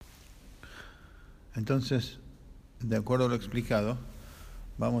Entonces, de acuerdo a lo explicado,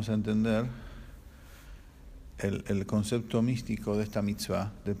 vamos a entender el concepto místico de esta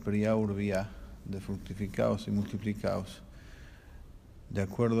mitzvah, de Priya Urvia, de fructificados y multiplicados, de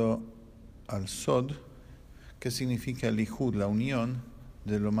acuerdo al Sod, que significa el Ijud, la unión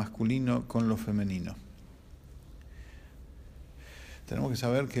de lo masculino con lo femenino. Tenemos que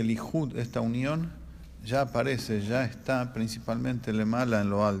saber que el Ijud, esta unión, ya aparece, ya está principalmente lemala, en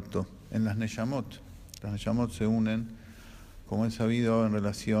lo alto, en las Neyamot. Las Neyamot se unen, como es sabido, en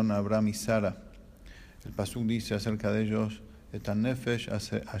relación a Abraham y Sara. El Pasuk dice acerca de ellos, Etan Nefesh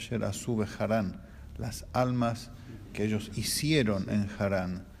Asher Asu Harán, las almas que ellos hicieron en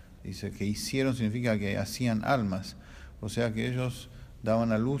Harán. Dice que hicieron significa que hacían almas, o sea que ellos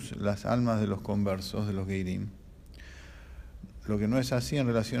daban a luz las almas de los conversos, de los Geirim. Lo que no es así en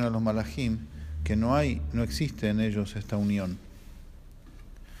relación a los Malachim, que no existe en ellos esta unión.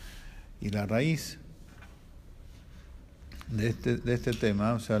 Y la raíz de este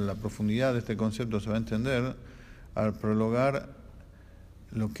tema, o sea, la profundidad de este concepto se va a entender al prologar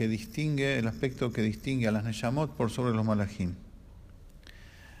lo que distingue, el aspecto que distingue a las Neyamot por sobre los Malachim.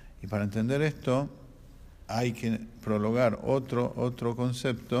 Y para entender esto, hay que prologar otro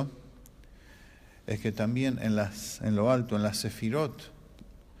concepto, es que también en lo alto, en las Sefirot,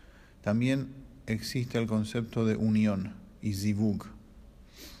 también existe el concepto de unión y zivug.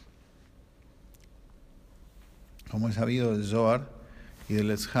 Como es sabido del Zohar y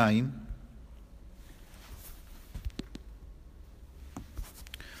del Etz Haim,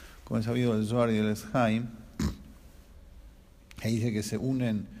 ahí dice que se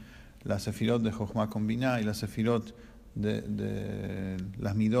unen las Sefirot de Jochma con Binah y las Sefirot de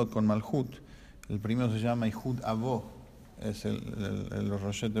las Midot con Malhut. El primero se llama Ijud Avo, es el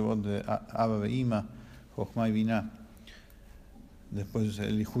Roshet de Bot de Abba Beima, Jochma y Binah. Después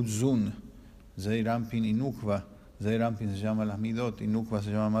el Ijud Zun, Zeir Anpin y Nukva. Zeir Anpin se llama las Midot y Nukva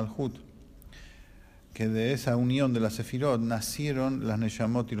se llama Malhut. Que de esa unión de las Sefirot nacieron las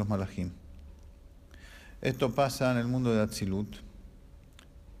Neyamot y los Malachim. Esto pasa en el mundo de Atzilut.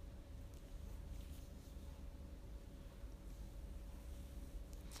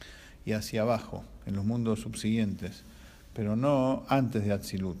 Y hacia abajo, en los mundos subsiguientes, pero no antes de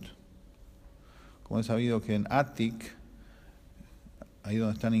Atzilut. Como es sabido que en Atik, ahí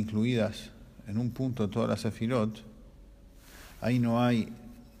donde están incluidas en un punto todas las Sefirot, ahí no hay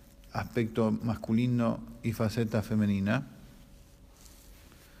aspecto masculino y faceta femenina.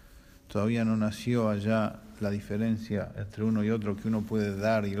 Todavía no nació allá la diferencia entre uno y otro, que uno puede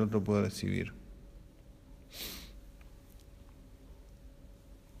dar y el otro puede recibir.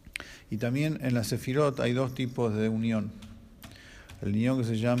 Y también en la Sefirot hay dos tipos de unión. El unión que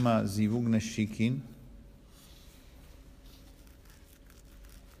se llama Zivug Neshikin,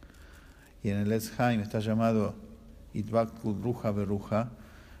 y en el Etz Haim está llamado Itbakut Ruja Beruja,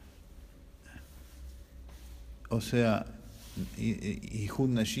 o sea, Ijud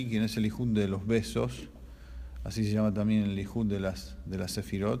Neshikin es el Ijud de los besos, así se llama también el Ijud de las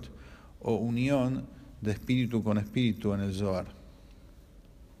Sefirot, o unión de espíritu con espíritu en el Zohar.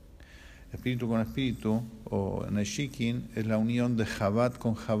 Espíritu con espíritu, o Neshikin, es la unión de Chabad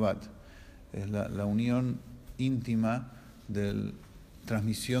con Chabad. Es la unión íntima de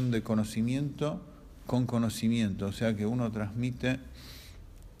transmisión de conocimiento con conocimiento. O sea que uno transmite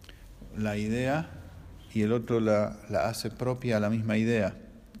la idea y el otro la hace propia a la misma idea.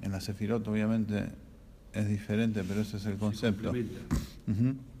 En la Sefirot obviamente es diferente, pero ese es el concepto.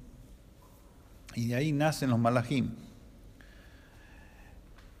 Uh-huh. Y de ahí nacen los Malachim.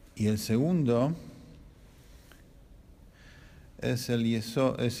 Y el segundo es el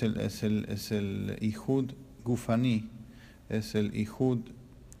Ijud Gufani, es el Ijud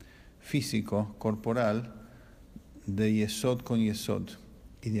físico, corporal, de Yesod con Yesod.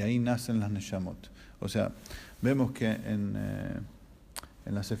 Y de ahí nacen las Neyamot. O sea, vemos que en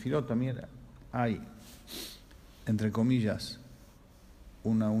la Sefirot también hay, entre comillas,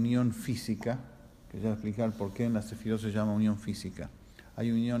 una unión física, que ya voy a explicar por qué en la Sefirot se llama unión física. Hay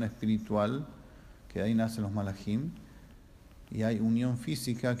unión espiritual, que de ahí nacen los Malachim, y hay unión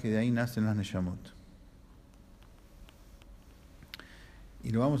física, que de ahí nacen las Neyamot.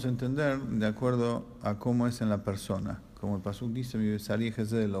 Y lo vamos a entender de acuerdo a cómo es en la persona. Como el Pasuk dice, mi besarí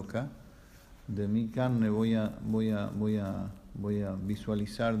Jesé de loca, de mi carne voy a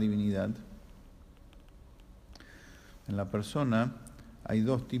visualizar divinidad. En la persona hay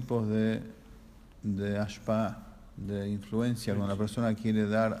dos tipos de ashpa, de influencia, cuando la persona quiere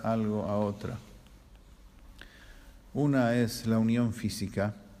dar algo a otra. Una es la unión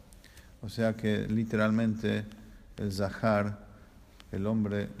física, o sea que literalmente el Zahar, el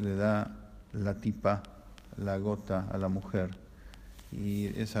hombre, le da la tipa, la gota a la mujer. Y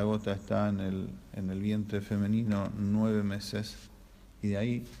esa gota está en el vientre femenino 9 meses. Y de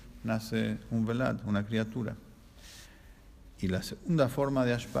ahí nace un velad, una criatura. Y la segunda forma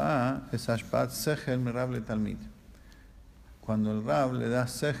de ashpa'ah es ashpa'at sechel mi Rab le talmid. Cuando el Rab le da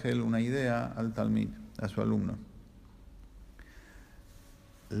sechel, una idea al talmid, a su alumno.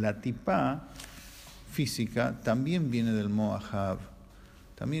 La tipá física también viene del moahav,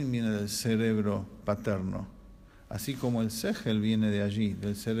 también viene del cerebro paterno, así como el sechel viene de allí,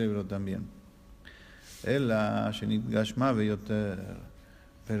 del cerebro también.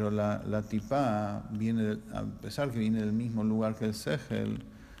 Pero la tipá viene, a pesar que viene del mismo lugar que el sechel,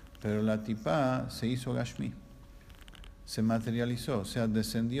 pero la tipá se hizo gashmi, se materializó, o sea,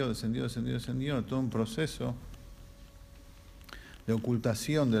 descendió, todo un proceso de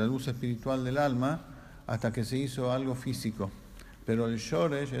ocultación de la luz espiritual del alma hasta que se hizo algo físico. Pero el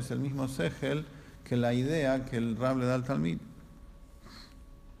shoresh es el mismo sechel que la idea que el Rab le da al talmid.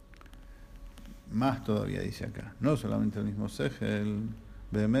 Más todavía dice acá, no solamente el mismo sechel,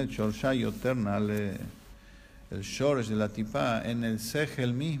 behemet shorshay oternale, el shoresh de la tipá en el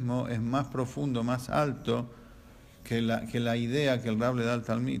sechel mismo es más profundo, más alto que la idea que el Rab le da al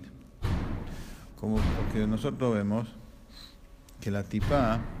talmid. Como porque nosotros vemos que la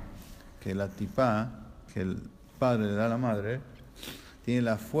tipá, que el padre le da a la madre, tiene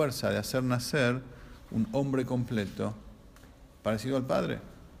la fuerza de hacer nacer un hombre completo, parecido al padre.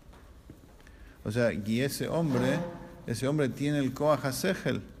 O sea, y ese hombre tiene el koach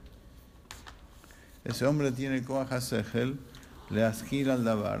hasechel. Ese hombre tiene el koach hasechel, le askir al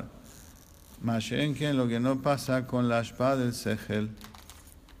davar. Mashenken, lo que no pasa con la ashpa'ah del sechel.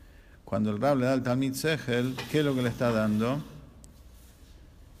 Cuando el Rab le da al talmid sechel, ¿qué es lo que le está dando?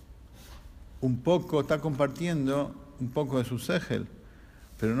 Un poco, está compartiendo un poco de su sechel,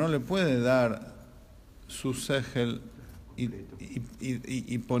 pero no le puede dar su sechel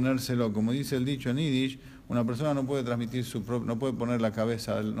y ponérselo. Como dice el dicho en Yiddish, una persona no puede transmitir no puede poner la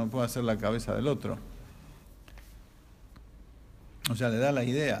cabeza, no puede hacer la cabeza del otro. O sea, le da la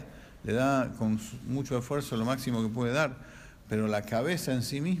idea, le da con mucho esfuerzo lo máximo que puede dar, pero la cabeza en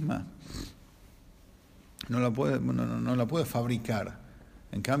sí misma no la puede fabricar.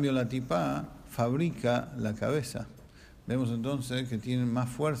 En cambio, la tipá fabrica la cabeza. Vemos entonces que tiene más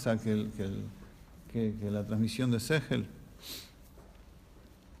fuerza que la transmisión de sechel.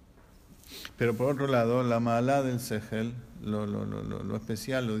 Pero por otro lado, la ma'alá del sechel, lo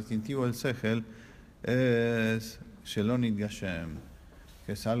especial, lo distintivo del sechel, es shelonit gashem,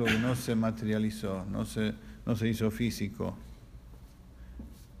 que es algo que no se materializó, no se hizo físico.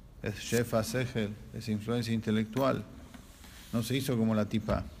 Es shefa sechel, es influencia intelectual. No se hizo como la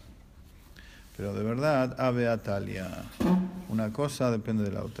tipá. Pero de verdad, ave atalia. Una cosa depende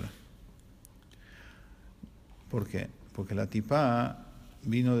de la otra. ¿Por qué? Porque la tipá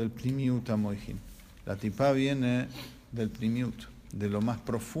vino del primiut a moijin. La tipá viene del primiut, de lo más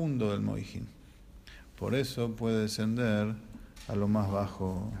profundo del moijin. Por eso puede descender a lo más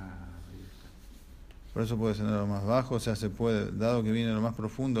bajo. O sea, se puede, dado que viene de lo más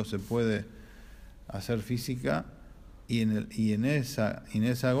profundo, se puede hacer física. Y en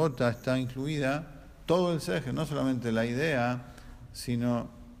esa gota está incluida todo el sechel, no solamente la idea, sino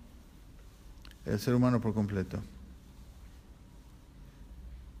el ser humano por completo.